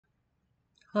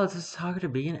Hello, this is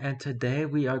Haku Bean, and today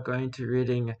we are going to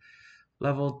reading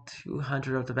level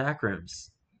 200 of the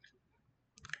Backrooms,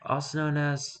 also known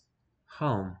as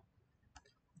Home.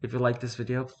 If you like this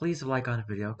video, please like on the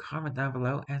video, comment down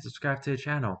below, and subscribe to the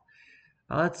channel.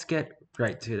 Now let's get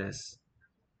right to this.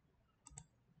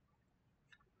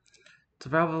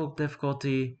 Survival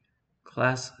difficulty,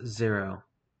 class 0.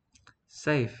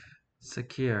 Safe,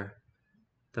 secure,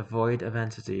 devoid of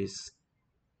entities.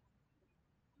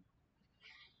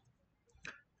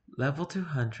 Level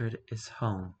 200 is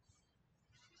Home.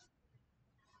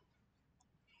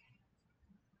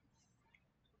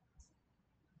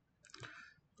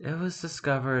 It was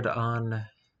discovered on...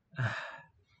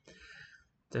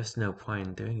 There's no point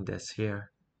in doing this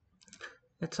here.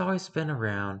 It's always been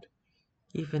around,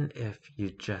 even if you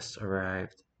just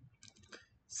arrived.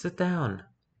 Sit down.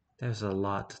 There's a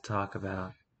lot to talk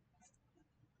about.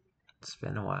 It's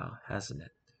been a while, hasn't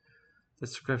it?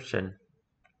 Description.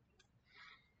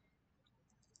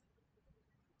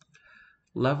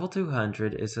 Level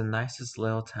 200 is the nicest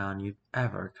little town you've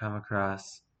ever come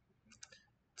across.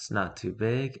 It's not too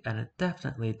big, and it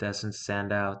definitely doesn't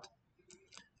stand out.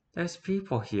 There's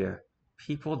people here.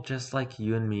 People just like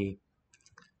you and me.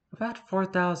 About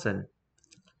 4,000.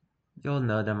 You'll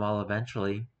know them all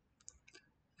eventually.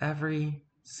 Every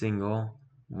single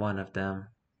one of them.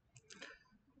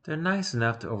 They're nice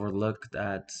enough to overlook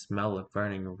that smell of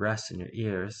burning rust in your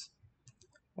ears,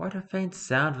 or the faint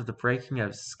sound of the breaking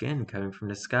of skin coming from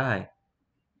the sky.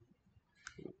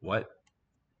 What?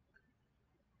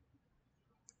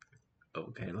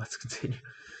 Okay, let's continue.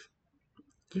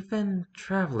 You've been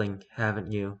traveling,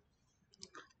 haven't you?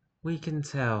 We can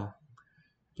tell.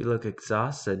 You look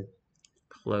exhausted.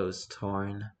 Clothes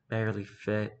torn, barely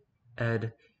fit,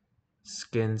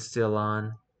 skin still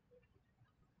on.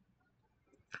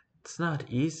 It's not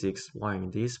easy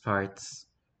exploring these parts,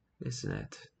 isn't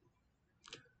it?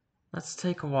 Let's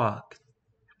take a walk.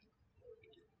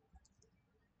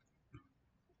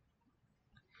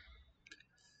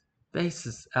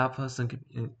 Bases, outposts,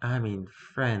 and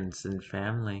friends and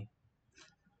family.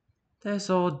 There's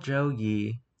old Joe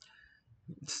Yi,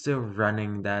 still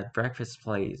running that breakfast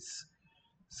place,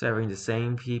 serving the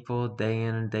same people day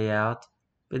in and day out.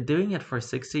 Been doing it for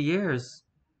 60 years.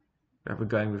 Remember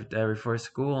going there before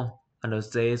school, on those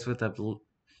days with a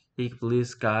big blue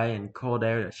sky and cold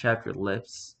air that chapped your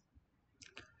lips.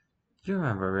 You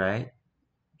remember, right?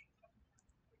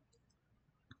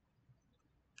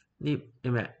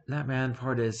 That man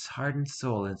poured his heart and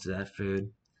soul into that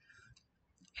food.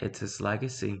 It's his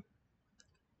legacy,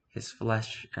 his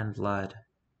flesh and blood.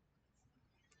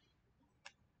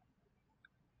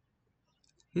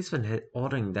 He's been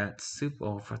holding that soup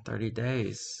bowl for 30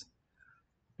 days.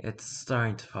 It's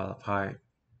starting to fall apart.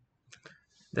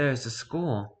 There's a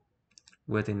school.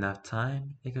 With enough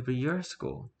time, it could be your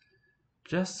school.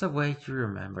 Just the way you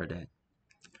remembered it.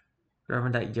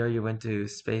 Remember that year you went to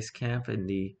space camp in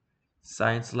the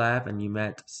science lab and you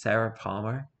met Sarah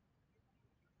Palmer?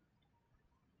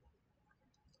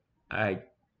 I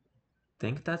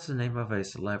think that's the name of a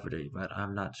celebrity, but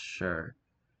I'm not sure.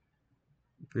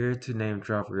 Weird to name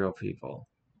drop real people.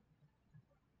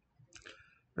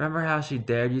 Remember how she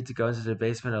dared you to go into the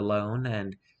basement alone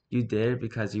and you did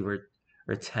because you were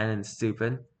 10 and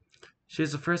stupid? She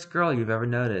was the first girl you've ever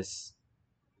noticed.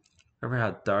 Remember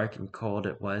how dark and cold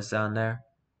it was down there?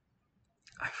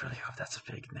 I really hope that's a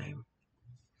fake name.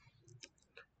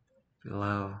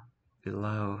 Below,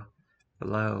 below,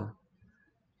 below.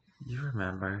 You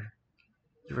remember.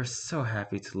 You were so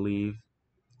happy to leave.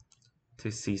 To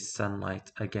see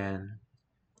sunlight again.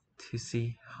 To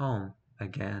see home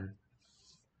again.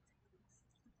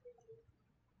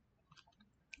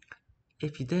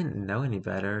 If you didn't know any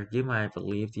better, you might have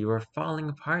believed you were falling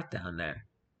apart down there.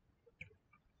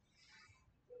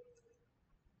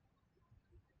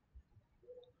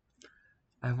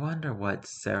 I wonder what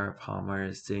Sarah Palmer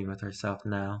is doing with herself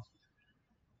now.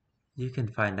 You can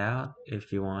find out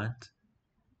if you want.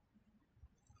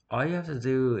 All you have to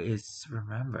do is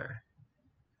remember.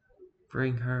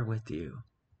 Bring her with you.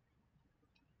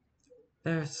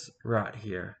 There's rot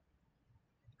here.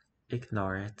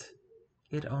 Ignore it.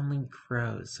 It only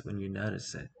grows when you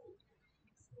notice it.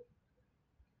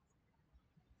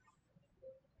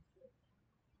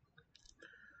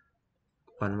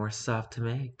 One more stop to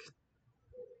make.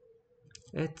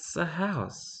 It's a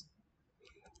house.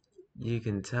 You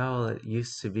can tell it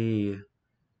used to be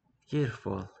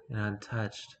beautiful and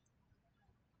untouched.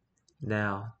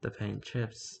 Now the paint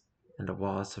chips and the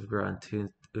walls have grown too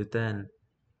thin.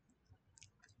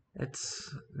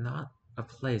 It's not a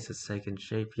place that's taken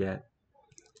shape yet.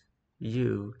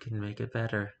 You can make it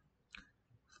better.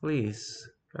 Please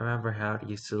Remember how it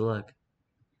used to look?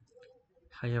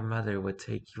 How your mother would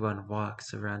take you on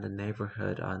walks around the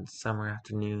neighborhood on summer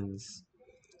afternoons.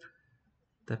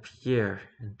 The pure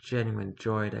and genuine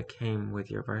joy that came with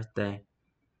your birthday.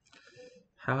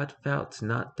 How it felt to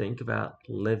not think about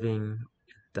living,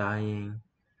 dying,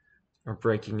 or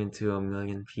breaking into a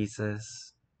million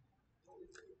pieces.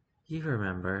 You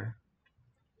remember,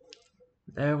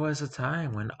 there was a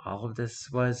time when all of this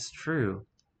was true,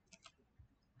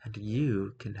 and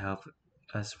you can help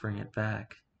us bring it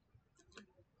back.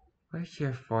 We're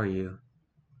here for you.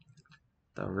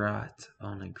 The rot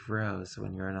only grows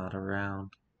when you're not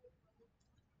around.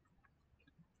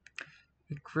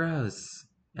 It grows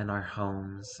in our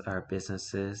homes, our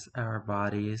businesses, our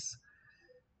bodies.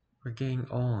 We're getting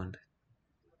old.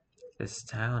 This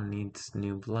town needs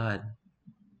new blood.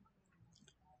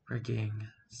 We're getting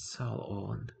so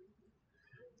old.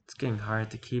 It's getting hard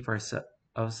to keep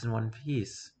ourselves in one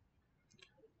piece.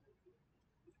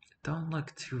 Don't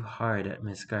look too hard at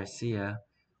Miss Garcia,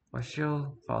 or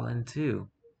she'll fall in too.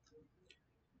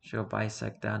 She'll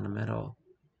bisect down the middle.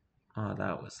 Oh,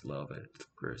 that was a little bit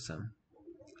gruesome.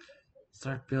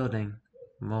 Start building,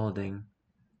 molding.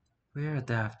 We're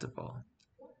adaptable.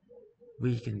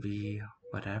 We can be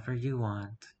whatever you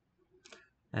want.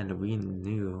 And we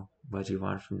knew what you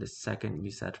want from the second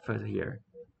you set foot here.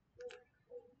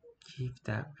 Keep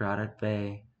that rot at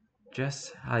bay,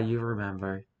 just how you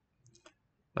remember.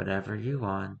 Whatever you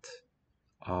want,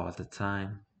 all the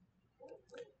time.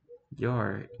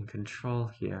 You're in control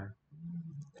here.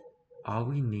 All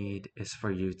we need is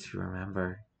for you to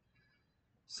remember.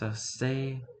 So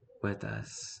stay with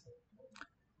us.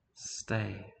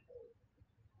 Stay.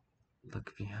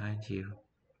 Look behind you.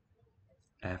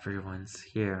 Everyone's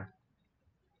here.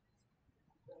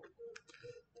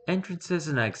 Entrances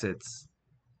and exits.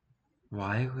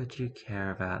 Why would you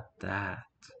care about that?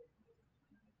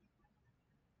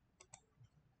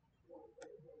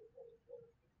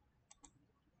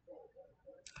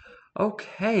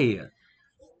 Okay.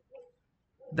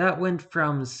 That went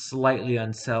from slightly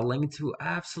unsettling to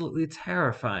absolutely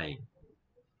terrifying.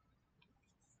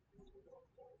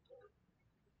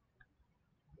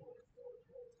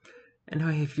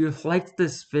 Anyway, if you liked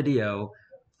this video,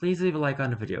 please leave a like on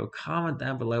the video, comment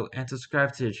down below, and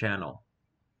subscribe to the channel.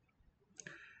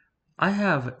 I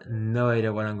have no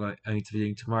idea what I'm going to be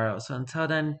doing tomorrow, so until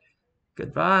then,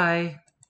 goodbye!